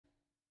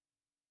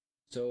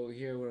So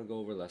here we're gonna go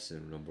over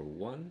lesson number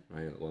 1,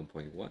 right?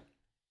 1.1.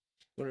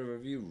 We're gonna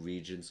review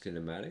region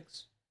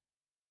kinematics.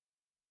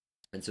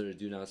 And so to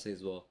do now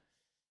says, well,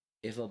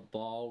 if a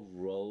ball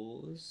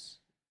rolls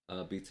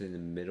between the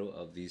middle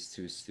of these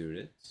two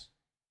students,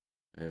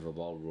 and if a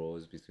ball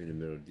rolls between the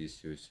middle of these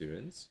two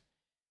students,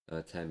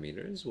 10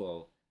 meters,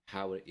 well,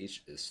 how would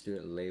each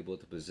student label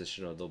the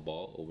position of the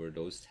ball over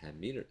those 10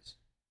 meters?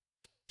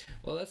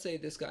 Well, let's say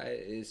this guy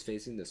is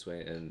facing this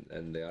way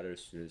and the other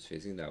student is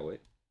facing that way.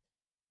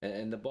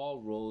 And the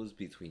ball rolls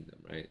between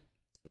them, right?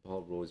 The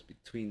ball rolls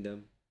between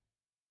them.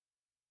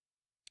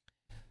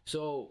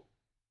 So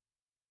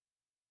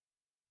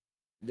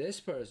this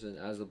person,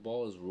 as the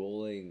ball is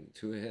rolling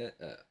to him,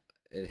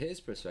 in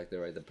his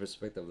perspective, right, the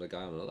perspective of the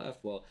guy on the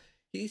left, well,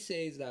 he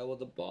says that, well,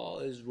 the ball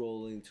is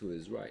rolling to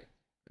his right,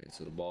 right?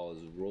 So the ball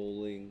is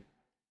rolling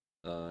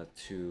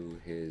to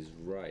his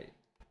right.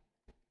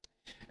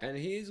 And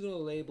he's going to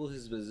label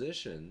his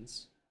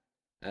positions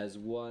as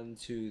 1,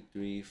 2,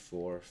 3,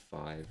 4,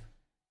 5,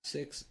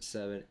 6,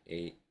 7,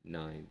 8,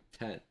 9,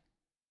 10.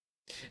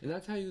 And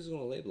that's how he was going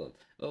to label them.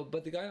 Oh,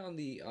 but the guy on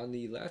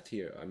the left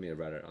here, I mean,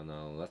 rather on the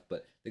left,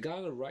 but the guy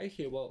on the right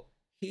here, well,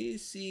 he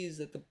sees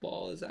that the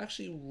ball is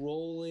actually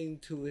rolling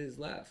to his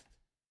left,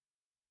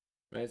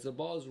 right? So the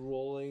ball is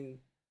rolling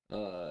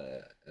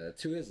to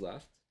his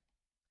left.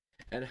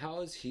 And how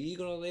is he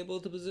going to label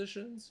the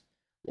positions?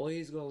 Well,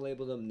 he's going to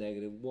label them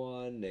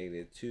 -1,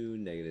 -2,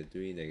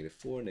 -3,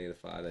 -4,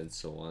 -5, and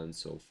so on and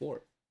so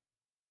forth.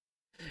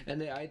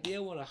 And the idea I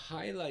want to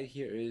highlight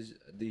here is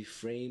the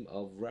frame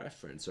of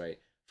reference, right?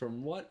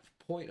 From what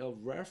point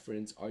of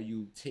reference are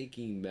you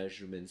taking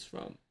measurements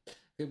from?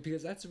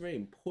 Because that's very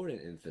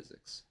important in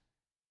physics.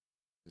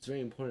 It's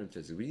very important in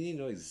physics. We need to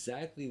know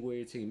exactly where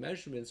you're taking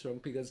measurements from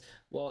because,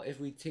 well, if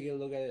we take a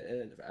look at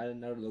it at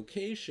another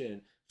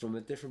location from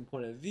a different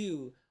point of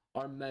view,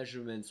 our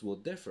measurements will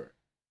differ.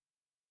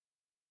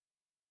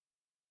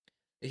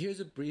 Here's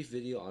a brief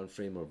video on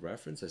frame of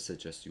reference. I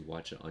suggest you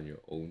watch it on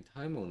your own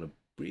time. I want to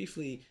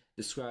briefly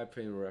describe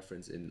frame of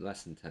reference in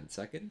less than 10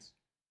 seconds.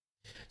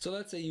 So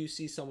let's say you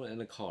see someone in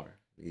a car.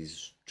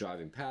 He's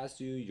driving past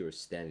you, you're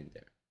standing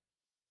there.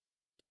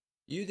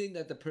 You think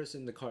that the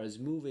person in the car is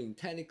moving.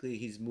 Technically,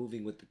 he's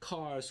moving with the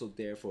car, so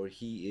therefore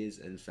he is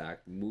in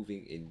fact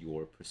moving in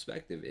your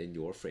perspective, in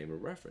your frame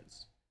of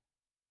reference.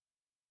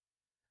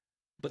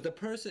 But the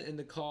person in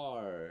the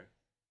car,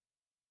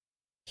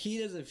 he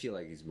doesn't feel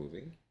like he's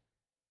moving,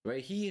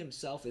 right? He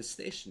himself is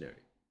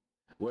stationary.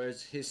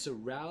 Whereas his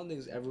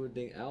surroundings,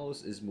 everything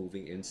else is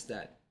moving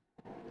instead.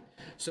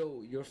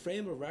 So your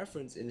frame of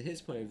reference in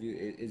his point of view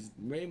is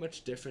very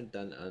much different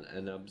than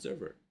an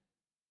observer.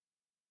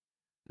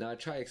 Now I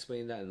try to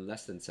explain that in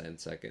less than 10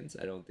 seconds.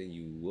 I don't think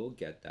you will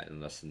get that in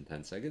less than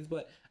 10 seconds,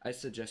 but I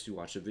suggest you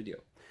watch the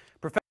video.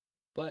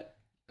 But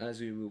as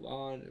we move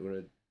on, we're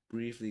going to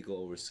briefly go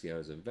over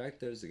scalars and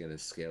vectors. Again, a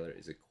scalar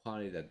is a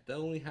quantity that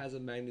only has a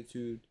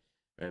magnitude,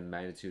 and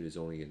magnitude is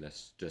only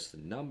just a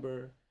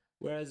number.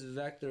 Whereas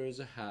vectors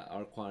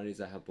are quantities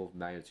that have both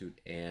magnitude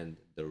and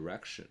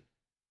direction.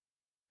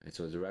 And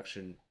so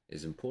direction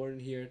is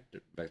important here.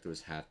 The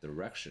vectors have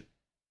direction.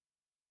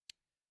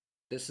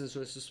 Distance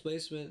versus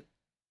displacement,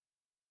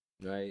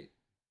 right?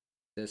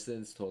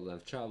 Distance, total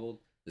length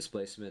traveled.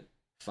 Displacement,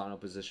 final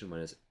position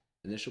minus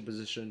initial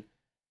position.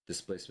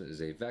 Displacement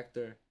is a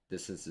vector.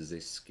 Distance is a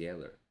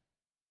scalar.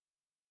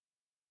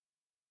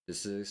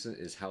 Distance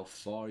is how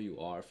far you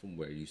are from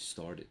where you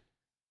started.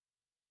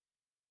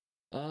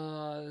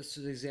 This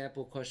is an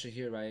example question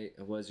here, right?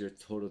 What is your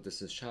total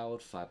distance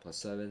traveled? 5 plus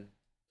 7,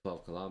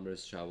 12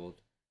 kilometers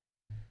traveled.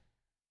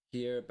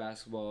 Here,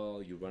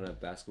 basketball, you run a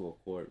basketball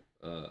court,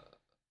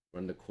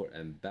 run the court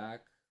and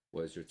back.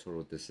 What is your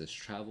total distance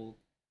traveled?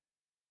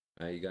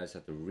 You guys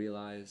have to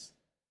realize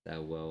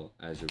that, well,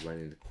 as you're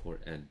running the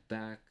court and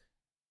back,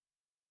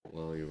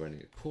 well, you're running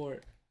the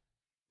court,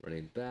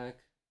 running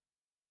back,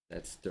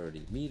 that's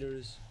 30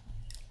 meters,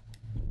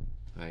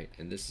 right?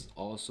 And this is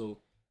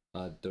also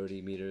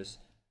 30 meters.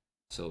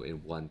 So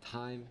in one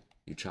time,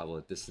 you travel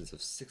a distance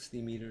of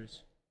 60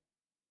 meters.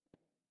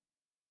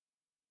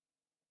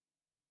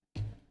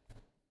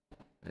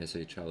 And so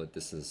you travel a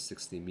distance of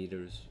 60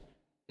 meters.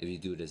 If you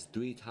do this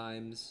 3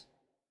 times,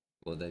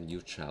 well, then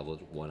you've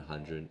traveled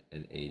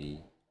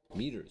 180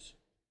 meters.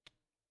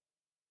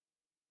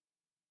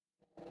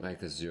 Right,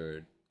 because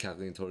you're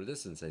calculating total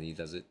distance and he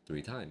does it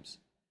 3 times.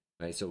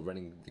 Right, so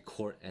running the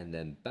court and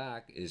then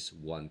back is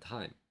 1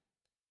 time.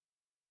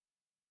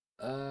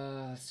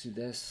 Let's do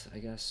this, I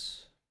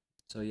guess.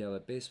 So you have a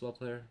baseball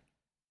player.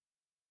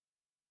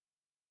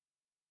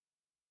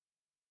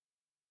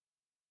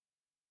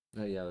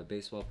 You have a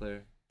baseball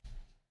player.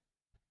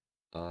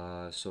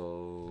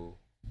 So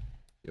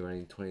you're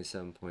running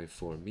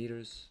 27.4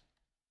 meters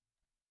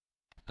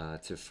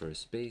to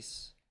first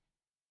base,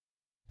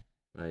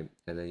 right?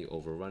 And then you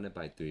overrun it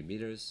by 3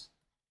 meters,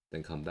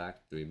 then come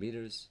back 3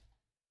 meters.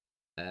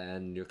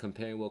 And you're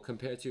comparing, well,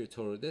 compared to your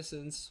total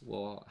distance,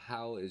 well,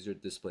 how is your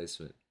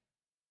displacement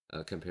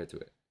compared to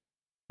it?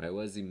 Right?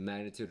 What is the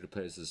magnitude of the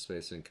player's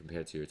displacement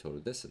compared to your total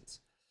distance?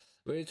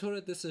 Well, your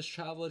total distance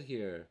traveled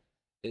here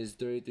is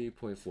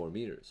 33.4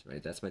 meters,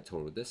 right? That's my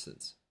total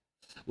distance.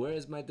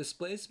 Whereas my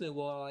displacement,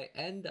 well, I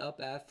end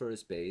up at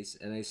first base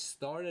and I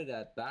started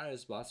at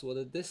batter's box. Well,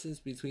 the distance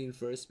between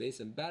first base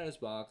and batter's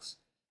box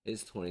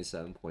is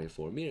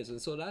 27.4 meters.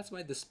 And so that's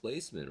my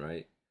displacement,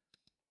 right?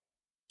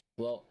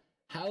 Well,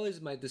 how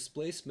is my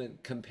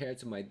displacement compared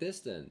to my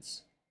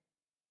distance?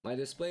 My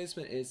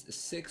displacement is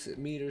 6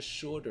 meters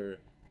shorter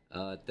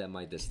than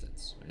my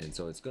distance, right? And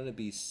so it's going to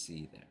be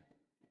C there.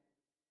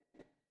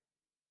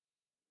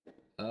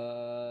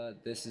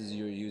 This is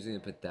you're using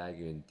a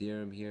Pythagorean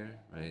theorem here,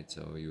 right?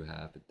 So you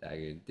have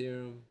Pythagorean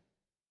theorem.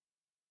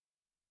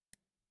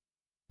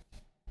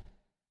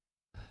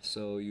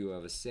 So you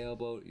have a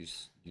sailboat.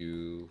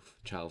 You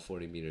travel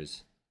 40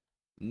 meters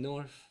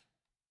north,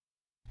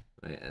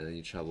 right? And then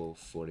you travel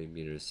 40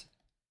 meters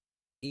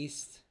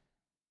east.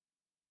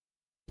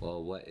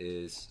 Well, what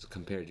is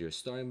compared to your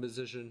starting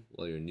position?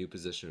 Well, your new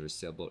position of your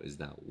sailboat is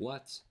now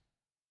what?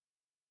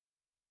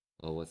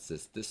 Well, what's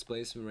this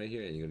displacement right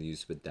here? And you're going to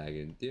use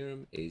Pythagorean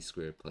theorem. A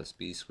squared plus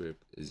B squared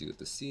is equal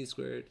to C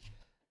squared.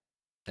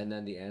 And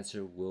then the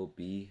answer will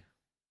be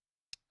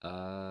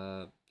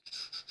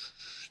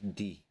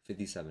D,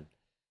 57,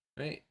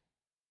 right?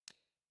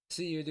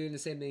 See, you're doing the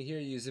same thing here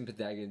using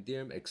Pythagorean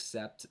theorem,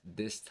 except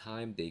this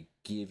time they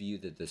give you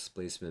the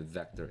displacement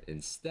vector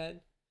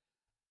instead.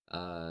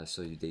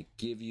 So they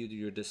give you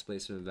your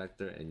displacement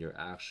vector and you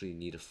actually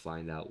need to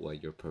find out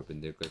what your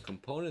perpendicular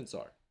components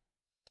are.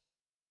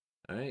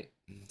 All right,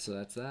 so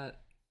that's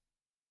that.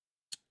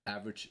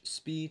 Average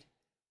speed.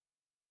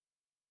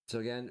 So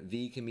again,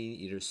 V can mean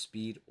either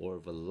speed or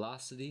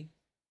velocity.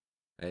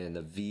 And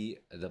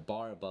the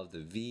bar above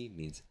the V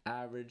means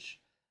average.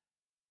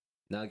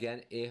 Now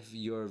again, if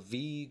your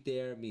V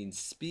there means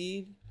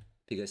speed,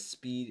 because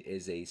speed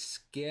is a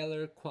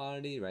scalar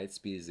quantity, right?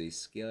 Speed is a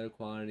scalar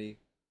quantity.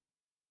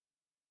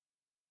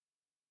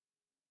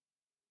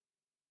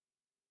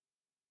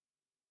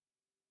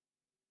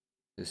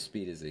 The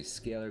speed is a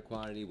scalar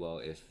quantity. Well,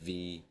 if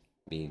V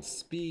means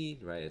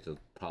speed, right? If the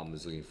problem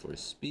is looking for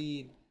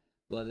speed,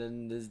 well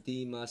then this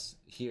D must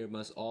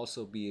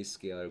also be a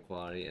scalar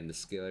quantity, and the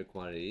scalar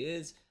quantity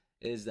is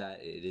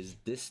that it is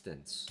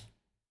distance.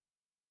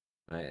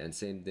 Right, and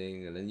same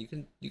thing, and then you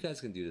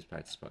guys can do this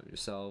practice problem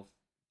yourself.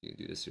 You can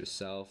do this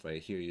yourself, right?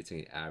 Here you're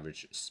taking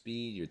average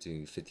speed, you're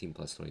doing 15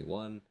 plus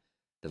 21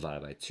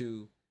 divided by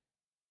 2.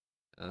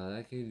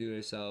 That can you do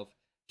yourself.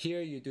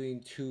 Here you're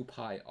doing 2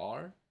 pi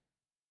r,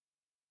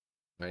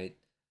 right?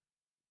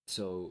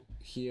 So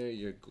here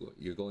you're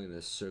going in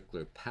a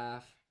circular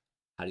path.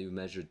 How do you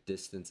measure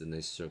distance in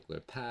a circular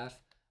path?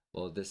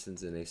 Well,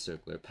 distance in a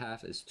circular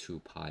path is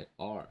 2 pi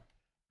r.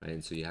 Right?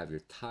 And so you have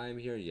your time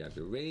here, you have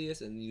your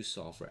radius, and you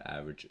solve for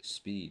average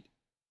speed.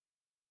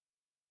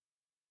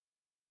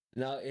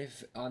 Now,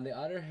 if on the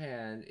other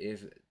hand,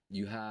 if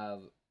you're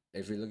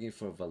looking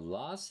for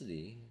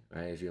velocity,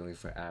 right? If you're looking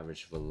for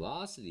average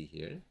velocity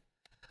here,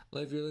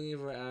 well, if you're looking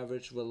for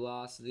average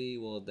velocity,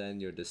 well, then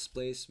your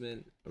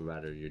displacement, or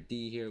rather your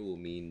D here, will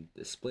mean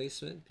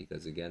displacement,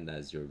 because again, that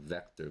is your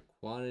vector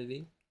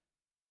quantity.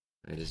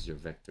 Right? This is your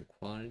vector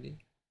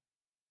quantity.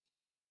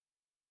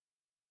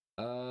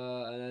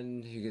 And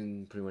then you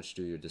can pretty much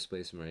do your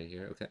displacement right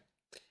here. Okay.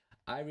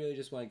 I really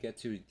just want to get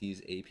to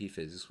these AP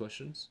physics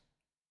questions.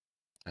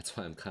 That's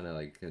why I'm kind of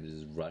like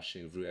just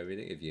rushing through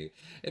everything. If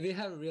you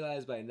haven't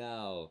realized by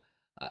now,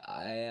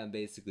 I am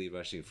basically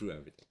rushing through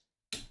everything.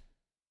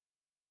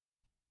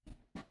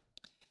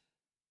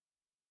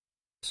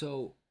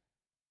 So,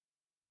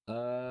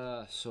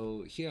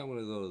 so here I'm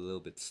gonna go a little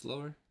bit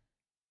slower.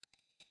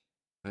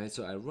 All right,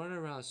 so I run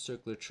around a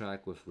circular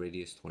track with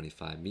radius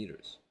 25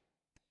 meters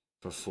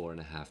for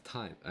 4.5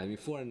 times. I mean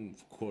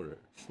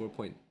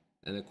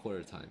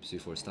 4.25 times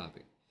before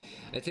stopping.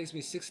 It takes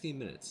me 16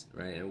 minutes,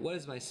 right? And what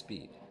is my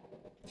speed?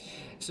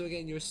 So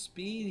again, your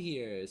speed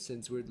here,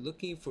 since we're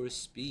looking for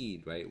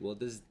speed, right? Well,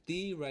 this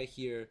D right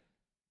here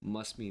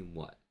must mean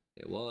what?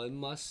 Well, it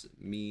must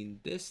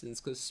mean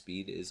distance, because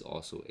speed is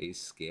also a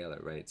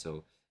scalar, right?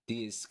 So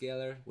D is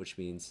scalar, which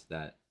means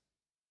that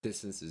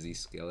distance is the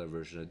scalar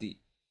version of D.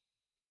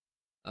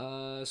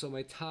 So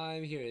my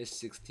time here is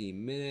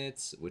 16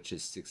 minutes, which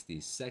is 60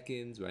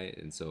 seconds, right?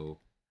 And so,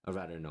 or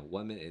rather, no,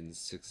 1 minute and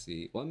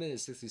 60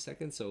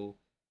 seconds. So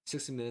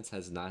 60 minutes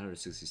has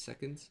 960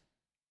 seconds.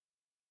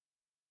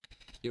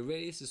 Your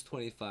radius is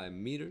 25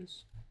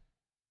 meters.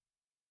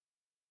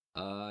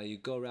 You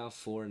go around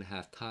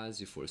 4.5 times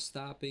before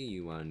stopping.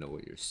 You want to know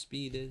what your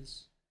speed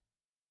is.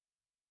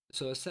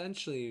 So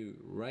essentially,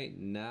 right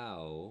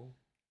now,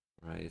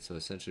 right? So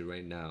essentially,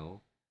 right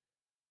now,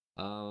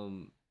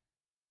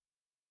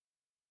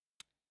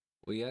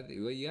 what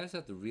you guys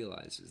have to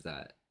realize is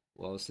that,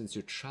 well, since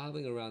you're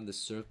traveling around the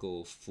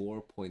circle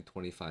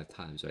 4.25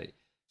 times, right?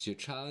 So you're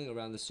traveling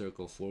around the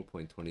circle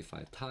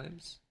 4.25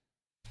 times.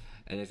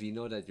 And if you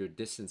know that your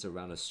distance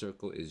around a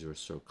circle is your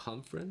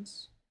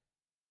circumference,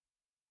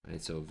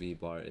 right? So V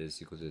bar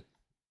is equal to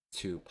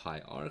 2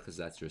 pi r, because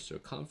that's your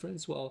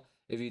circumference. Well,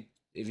 if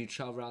you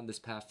travel around this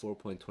path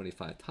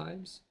 4.25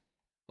 times,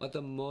 I have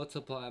to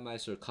multiply my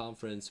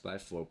circumference by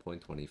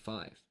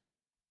 4.25.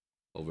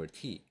 over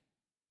t,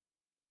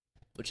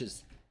 which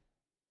is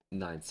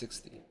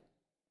 960.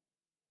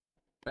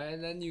 Right,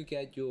 and then you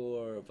get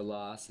your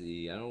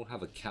velocity. I don't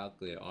have a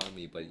calculator on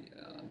me,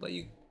 but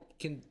you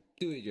can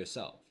do it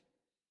yourself.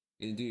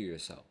 You can do it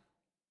yourself.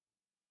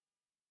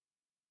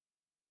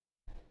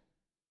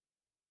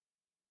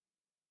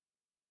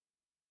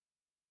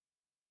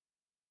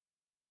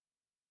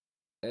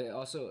 And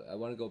also, I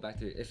want to go back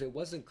to, if it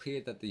wasn't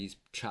clear that he's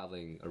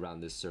traveling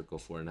around this circle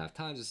 4.5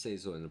 times, it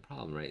says so in the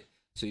problem, right?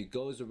 So he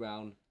goes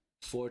around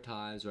 4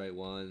 times, right?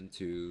 1,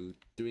 2,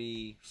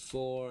 3,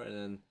 4, and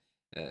then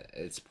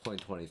it's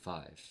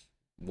 0.25,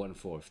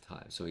 1/4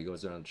 time. So he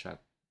goes around the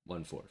track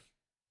 1/4.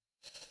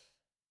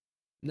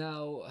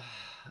 Now,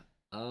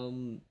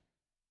 um,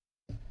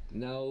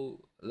 now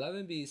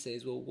 11b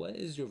says, well, what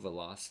is your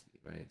velocity,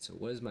 right? So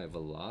what is my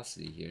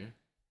velocity here?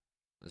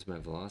 What's my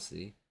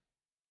velocity?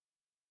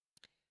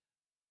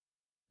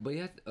 But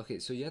you have to, okay,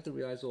 so you have to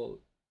realize, well,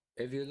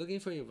 if you're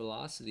looking for your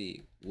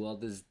velocity, well,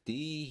 this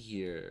d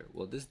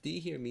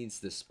here means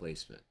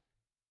displacement.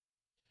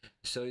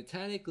 So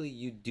technically,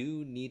 you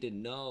do need to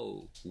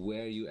know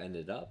where you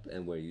ended up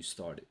and where you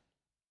started.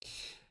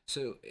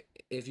 So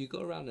if you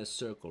go around a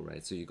circle,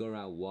 right? So you go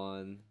around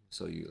 1.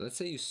 So let's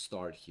say you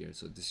start here.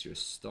 So this is your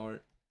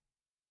start.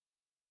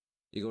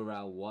 You go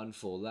around 1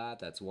 full lap.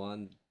 That's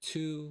 1,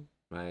 2,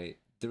 right?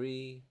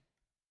 3,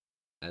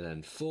 and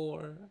then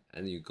 4,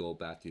 and you go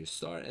back to your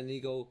start, and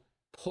you go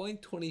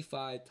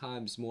 0.25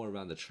 times more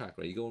around the track,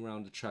 right? You go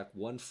around the track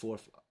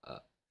 1/4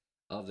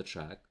 of the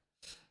track,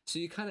 so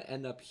you kind of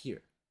end up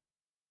here.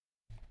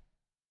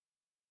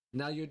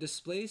 Now your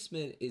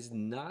displacement is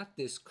not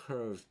this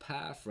curved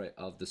path, right,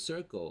 of the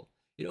circle.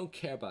 You don't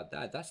care about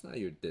that. That's not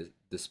your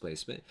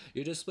displacement.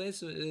 Your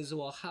displacement is,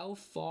 well, how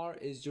far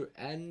is your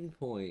end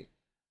point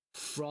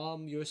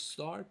from your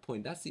start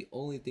point? That's the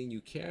only thing you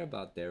care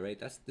about there, right?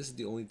 This is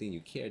the only thing you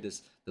care,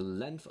 the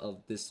length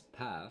of this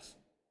path.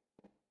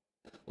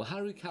 Well, how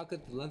do we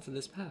calculate the length of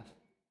this path?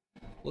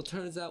 Well, it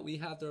turns out we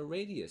have the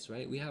radius,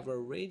 right? We have a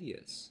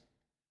radius.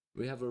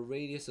 We have a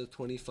radius of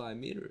 25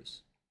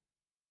 meters.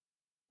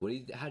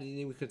 How do you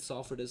think we could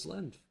solve for this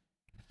length?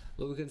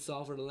 Well, we can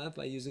solve for the length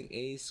by using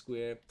a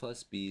squared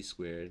plus b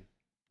squared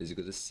is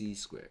equal to c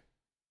squared.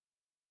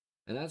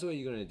 And that's what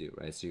you're going to do,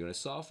 right? So you're going to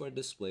solve for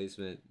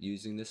displacement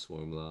using this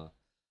formula.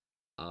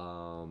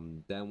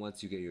 Then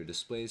once you get your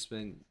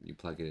displacement, you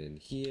plug it in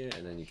here,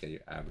 and then you get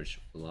your average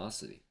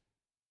velocity.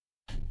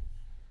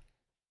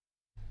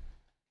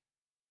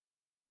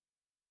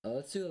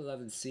 Let's do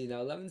 11C.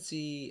 Now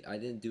 11C, I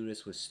didn't do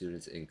this with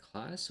students in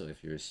class. So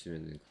if you're a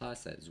student in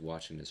class that is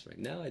watching this right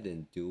now, I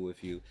didn't do it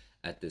with you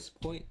at this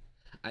point.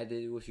 I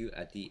did it with you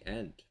at the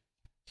end.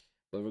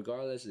 But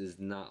regardless, it is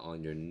not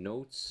on your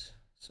notes.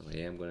 So I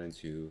am going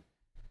to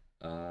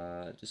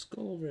just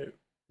go over it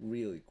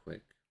really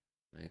quick,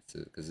 right? So,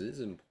 because it is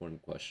an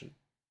important question.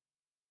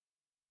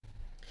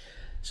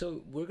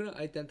 So we're going to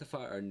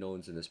identify our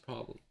knowns in this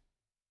problem,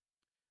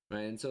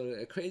 right? And so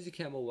a crazy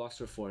camel walks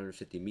for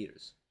 450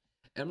 meters.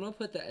 And I'm going to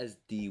put that as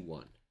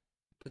D1.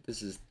 Put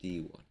this as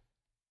D1.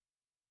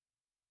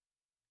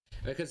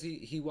 Because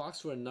he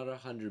walks for another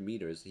 100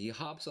 meters. He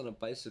hops on a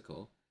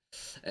bicycle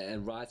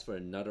and rides for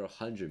another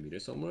 100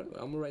 meters. So I'm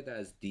gonna write that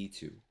as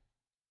D2.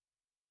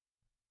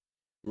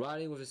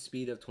 Riding with a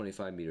speed of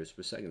 25 meters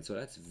per second. So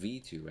that's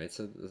V2, right?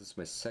 So that's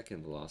my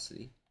second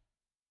velocity.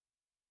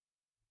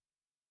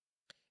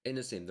 In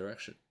the same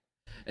direction.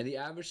 And the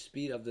average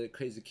speed of the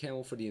crazy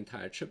camel for the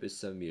entire trip is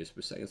 7 meters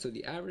per second. So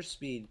the average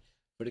speed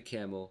for the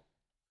camel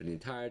for the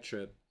entire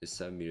trip is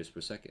 7 meters per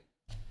second.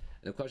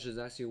 And the question is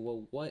asking,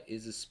 well, what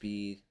is the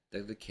speed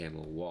that the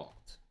camel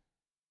walked?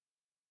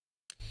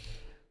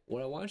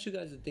 What I want you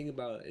guys to think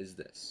about is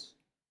this.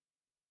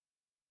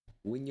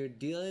 When you're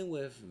dealing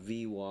with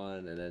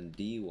V1 and then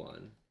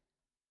D1,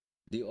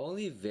 the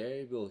only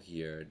variable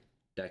here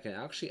that can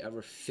actually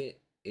ever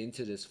fit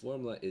into this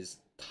formula is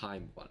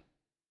time 1.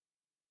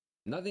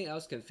 Nothing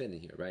else can fit in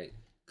here, right?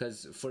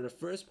 Because for the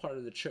first part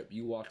of the trip,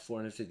 you walked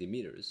 450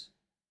 meters.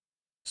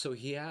 So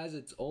he has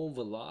its own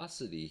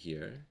velocity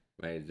here,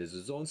 right? There's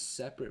its own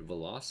separate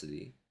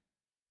velocity,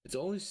 its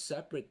own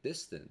separate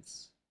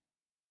distance,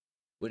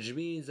 which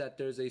means that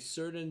there's a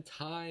certain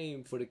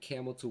time for the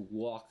camel to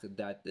walk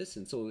that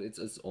distance. So it's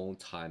its own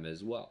time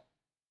as well.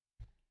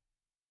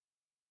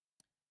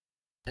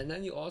 And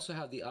then you also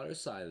have the other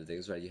side of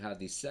things, right? You have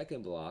the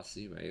second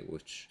velocity, right?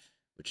 Which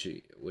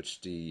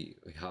he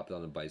hopped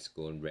on a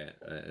bicycle and ran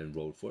and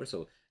rode for.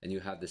 So, and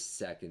you have the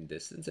second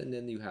distance, and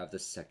then you have the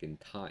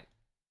second time.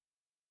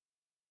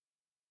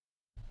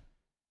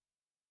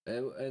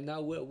 And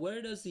now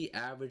where does the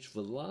average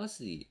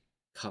velocity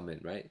come in,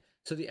 right?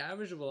 So the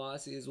average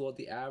velocity is, well,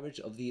 the average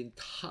of the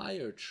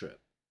entire trip.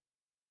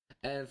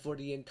 And for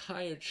the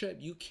entire trip,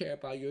 you care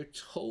about your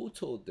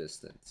total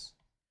distance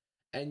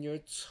and your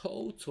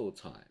total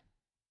time.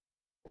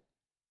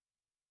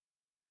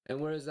 And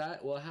where is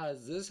that? Well, how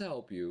does this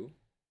help you?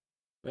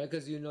 Right?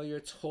 Because you know your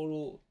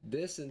total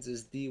distance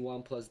is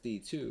D1 plus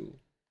D2,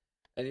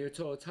 and your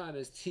total time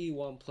is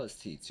T1 plus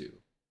T2.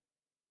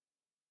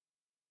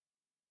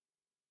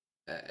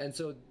 And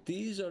so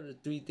these are the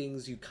three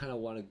things you kind of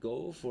want to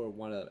go for,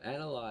 want to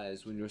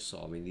analyze when you're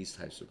solving these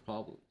types of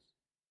problems.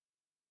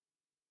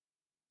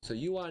 So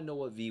you want to know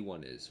what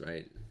V1 is,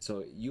 right?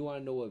 So you want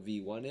to know what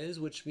V1 is,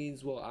 which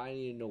means, well, I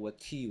need to know what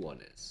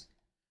T1 is.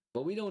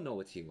 But we don't know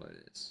what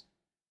T1 is.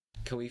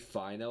 Can we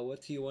find out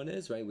what T1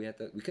 is, right?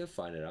 We can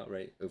find it out,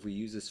 right? If we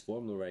use this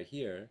formula right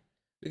here,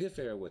 we can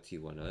figure out what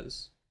T1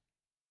 is.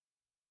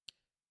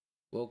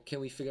 Well, can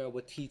we figure out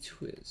what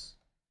T2 is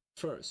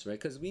first, right?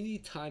 Because we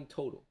need time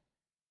total.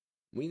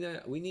 We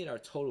need our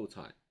total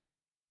time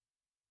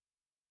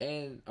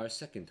and our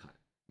second time.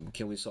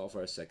 Can we solve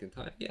for our second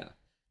time? Yeah,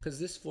 because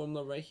this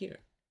formula right here,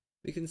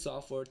 we can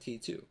solve for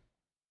T2.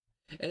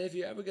 And if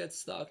you ever get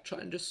stuck, try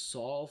and just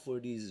solve for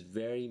these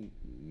very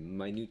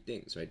minute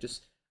things, right?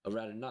 Just, or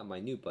rather not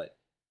minute, but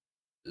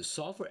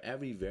solve for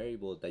every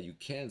variable that you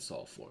can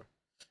solve for.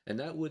 And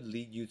that would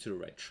lead you to the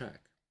right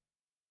track.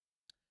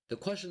 The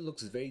question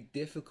looks very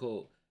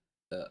difficult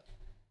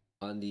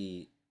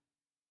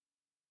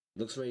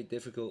looks very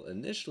difficult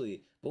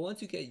initially, but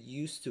once you get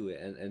used to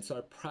it and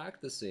start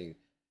practicing,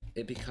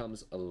 it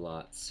becomes a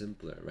lot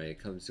simpler, right? It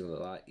comes to a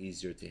lot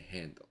easier to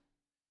handle.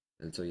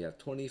 And so you have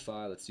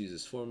 25. Let's use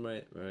this form,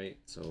 right?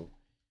 So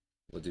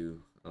we'll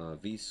do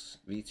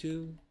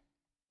V2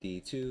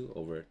 D2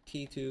 over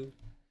T2.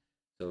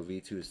 So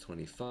V2 is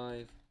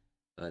 25,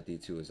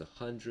 D2 is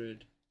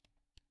 100,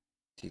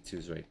 T2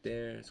 is right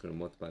there. It's going to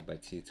multiply by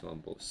T2 on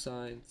both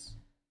sides.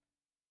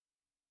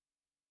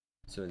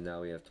 So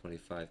now we have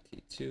 25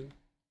 T2.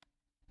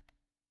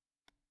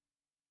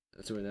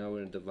 So now we're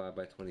going to divide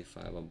by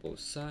 25 on both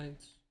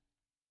sides.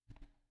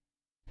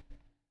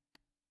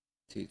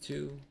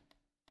 T2,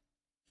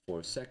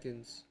 4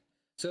 seconds.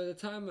 So at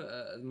the time,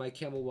 my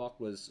camel walk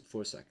was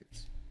 4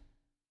 seconds.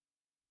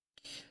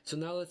 So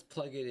now let's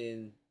plug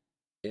it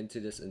into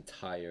this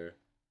entire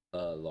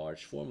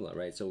large formula,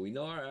 right? So we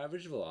know our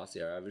average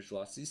velocity. Our average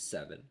velocity is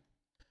 7.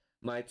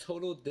 My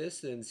total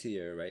distance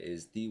here, right,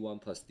 is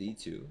D1 plus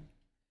D2.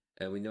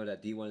 And we know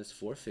that D1 is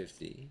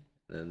 450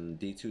 and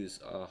D2 is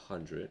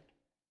 100.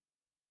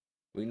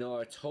 We know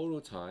our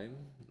total time,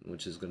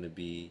 which is going to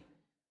be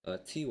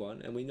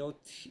T1, and we know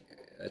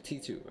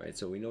T2, right?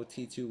 So we know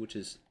T2, which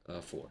is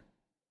 4.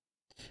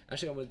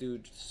 Actually, I'm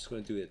just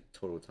going to do it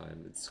total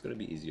time. It's going to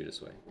be easier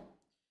this way.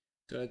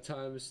 So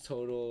times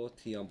total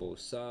T on both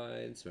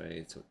sides,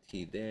 right? So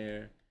T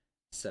there,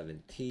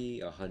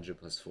 7T, 100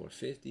 plus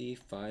 450,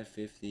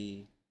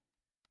 550,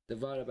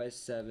 divided by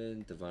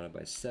 7, divided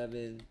by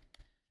 7.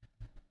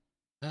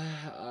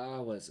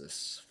 What is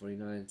this?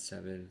 49,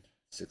 7,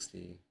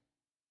 60.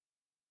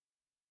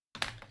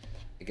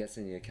 I guess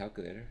I need a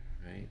calculator,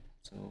 right?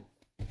 So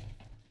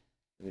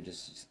let me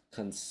just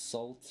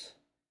consult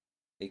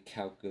a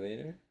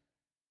calculator.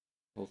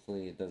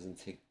 Hopefully it doesn't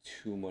take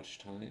too much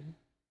time.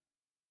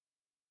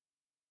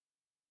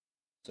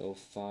 So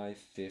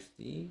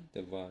 550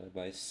 divided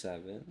by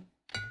 7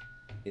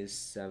 is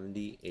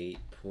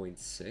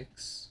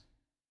 78.6.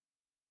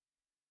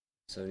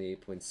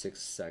 78.6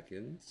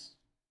 seconds.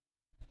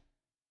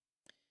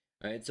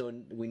 Alright, so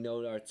we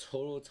know our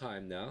total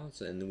time now.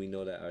 So, and then we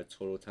know that our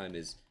total time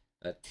is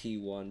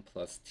T1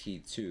 plus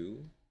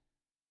T2.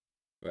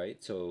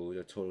 Right, so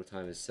the total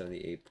time is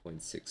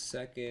 78.6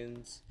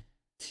 seconds.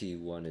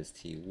 T1 is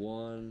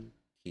T1.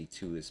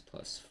 T2 is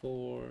plus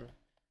 4.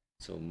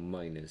 So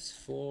minus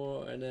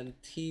 4. And then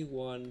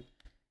T1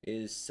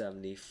 is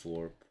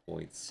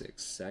 74.6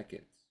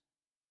 seconds.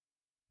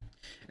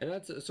 And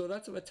that's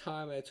the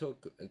time I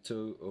took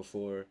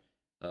for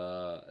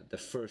the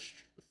first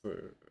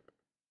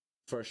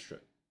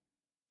trip.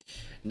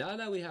 Now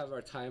that we have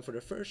our time for the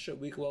first trip,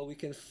 we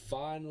can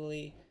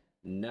finally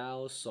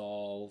now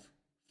solve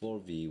for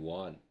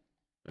V1.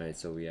 Right,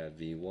 so we have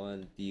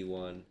V1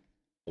 D1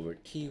 over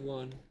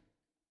T1.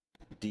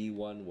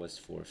 D1 was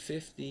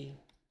 450.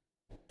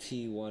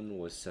 T1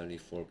 was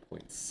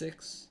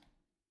 74.6.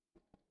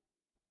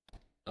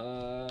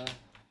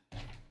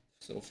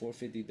 So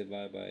 450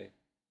 divided by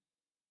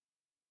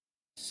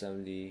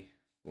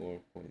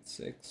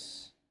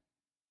 74.6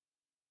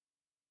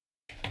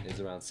 is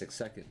around 6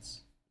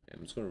 seconds.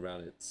 I'm just going to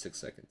round it 6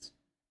 seconds.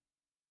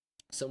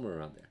 Somewhere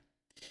around there.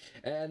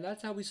 And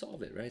that's how we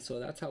solve it, right? So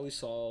that's how we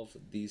solve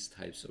these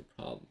types of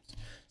problems.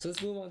 So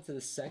let's move on to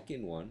the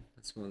second one.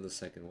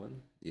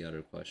 The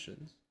other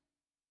questions.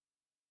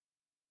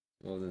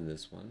 Well, then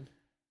this one.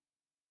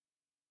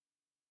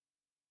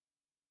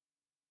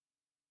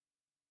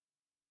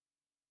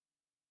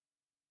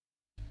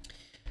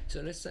 So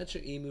an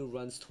eccentric emu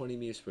runs 20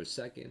 meters per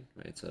second,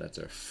 right? So that's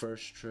our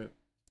first trip.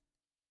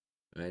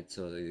 Right,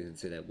 so you can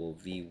say that, well,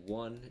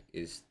 V1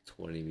 is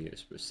 20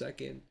 meters per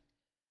second.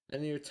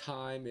 And your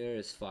time here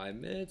is 5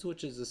 minutes,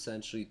 which is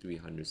essentially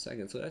 300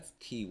 seconds. So that's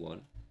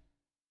T1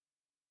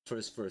 for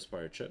this first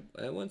part of the trip.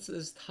 And once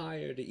it's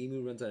tired, the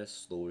emu runs at a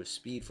slower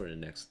speed for the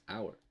next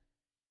hour.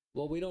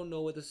 Well, we don't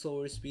know what the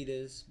slower speed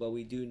is, but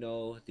we do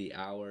know the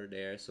hour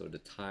there. So the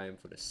time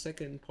for the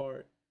second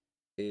part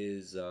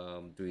is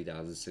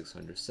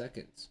 3,600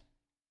 seconds.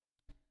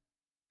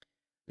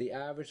 The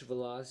average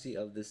velocity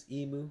of this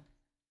emu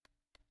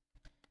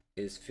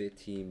is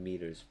 15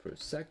 meters per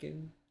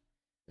second.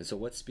 And so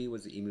what speed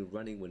was the emu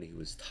running when he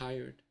was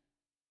tired?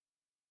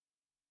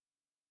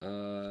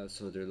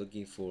 So they're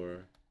looking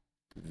for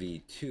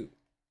v2.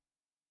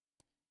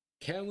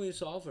 Can we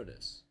solve for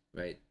this,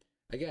 right?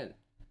 Again,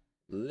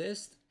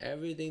 list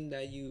everything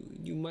that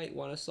you might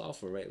want to solve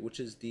for, right? Which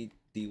is d1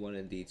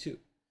 and d2.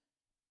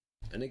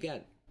 And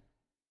again,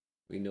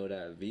 we know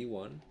that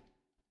v1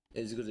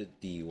 is equal to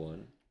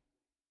d1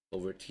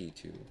 over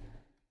t2.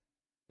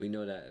 We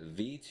know that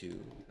v2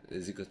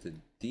 is equal to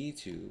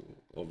d2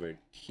 over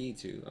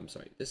t2. I'm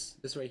sorry, this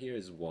right here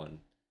is 1.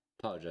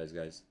 Apologize,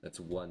 guys. That's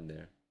 1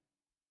 there.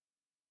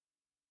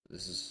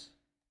 This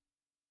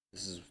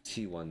is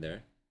t1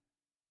 there.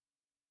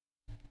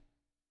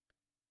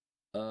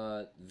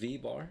 V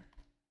bar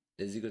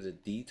is equal to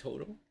d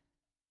total,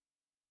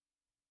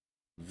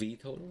 v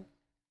total,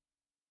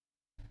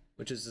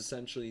 which is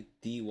essentially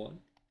d1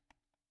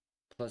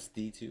 plus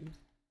d2,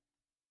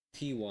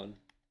 t1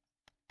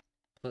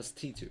 plus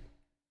t2.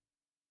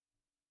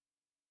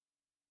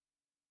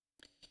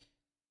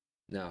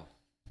 Now,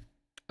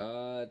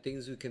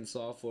 things we can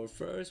solve for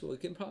first. Well, we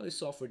can probably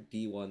solve for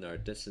d1, our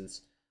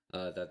distance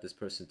that this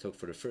person took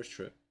for the first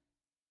trip.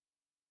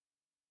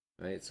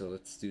 Right, so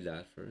let's do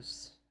that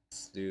first.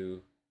 Let's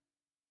do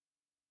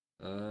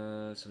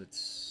so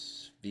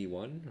it's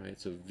v1, right?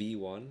 So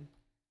v1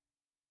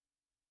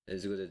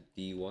 is equal to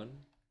d1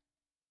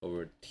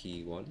 over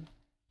t1,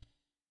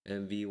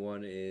 and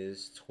v1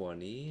 is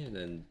 20, and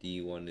then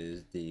d1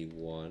 is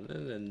d1,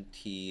 and then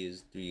t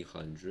is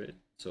 300.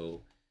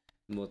 So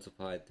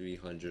multiply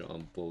 300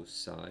 on both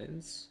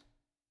sides,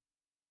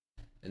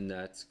 and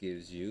that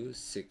gives you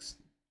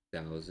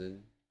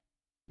 6,000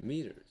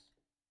 meters.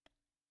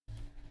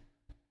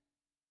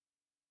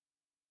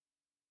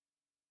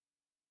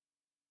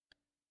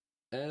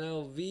 And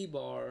now v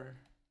bar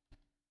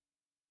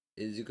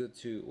is equal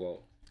to,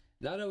 well,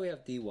 now that we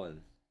have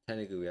d1,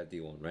 technically we have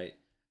d1, right?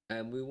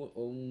 And we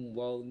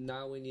well,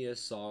 now we need to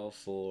solve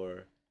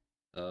for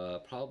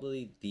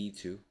probably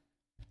d2.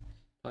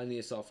 I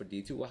need to solve for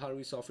d2. Well, how do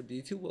we solve for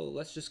d2? Well,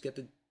 let's just get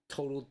the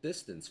total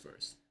distance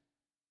first,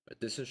 or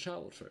distance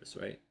traveled first,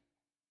 right?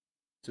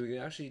 So we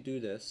can actually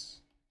do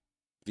this: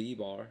 v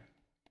bar,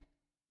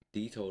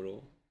 d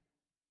total,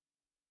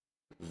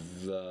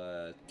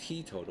 the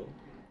t total.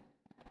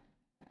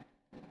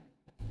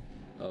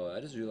 Oh,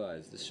 I just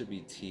realized this should be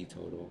t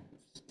total.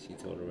 T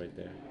total right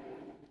there.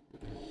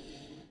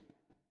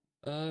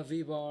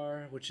 V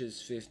bar, which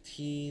is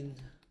 15.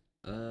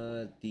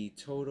 D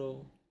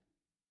total.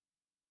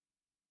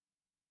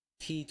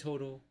 T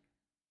total.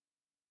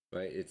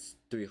 Right, it's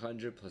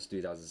 300 plus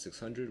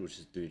 3,600, which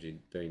is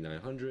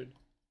 3,900.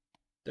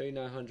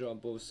 3,900 on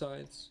both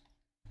sides.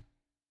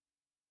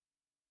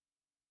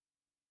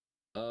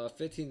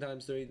 15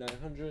 times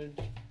 3,900.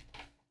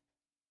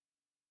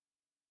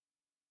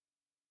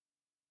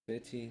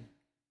 15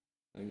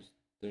 times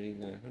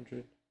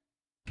 3,900.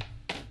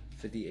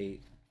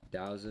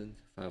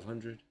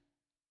 58,500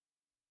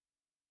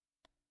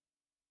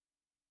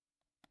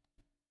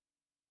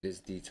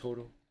 is the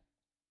total.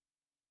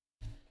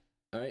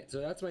 Alright, so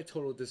that's my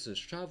total distance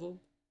traveled.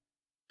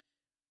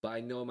 But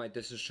I know my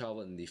distance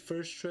traveled in the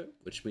first trip,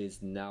 which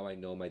means now I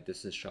know my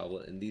distance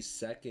traveled in the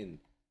second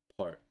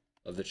part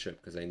of the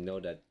trip, because I know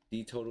that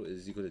d total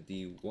is equal to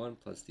d1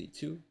 plus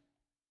d2.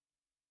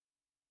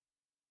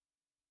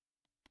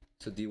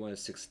 So d1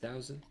 is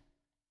 6,000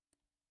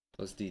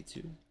 plus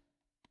d2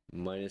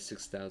 minus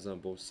 6,000 on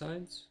both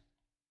sides.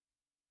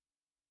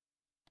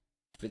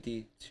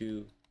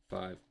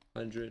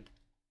 52,500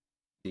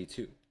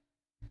 d2.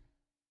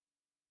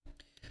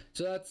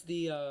 So that's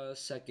the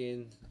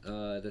second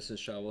distance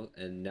travel,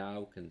 and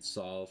now can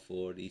solve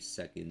for the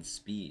second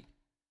speed.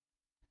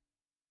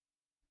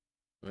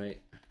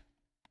 Right?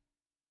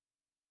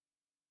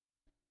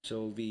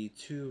 So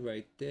v2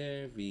 right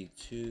there,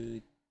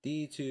 v2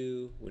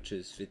 d2, which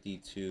is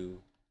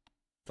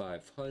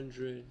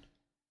 52,500,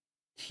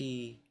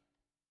 t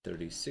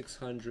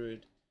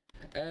 3,600,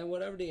 and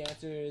whatever the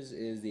answer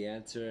is the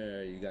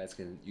answer. You guys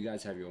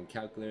have your own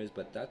calculators,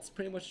 but that's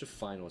pretty much the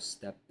final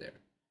step there.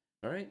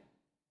 All right,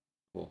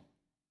 cool.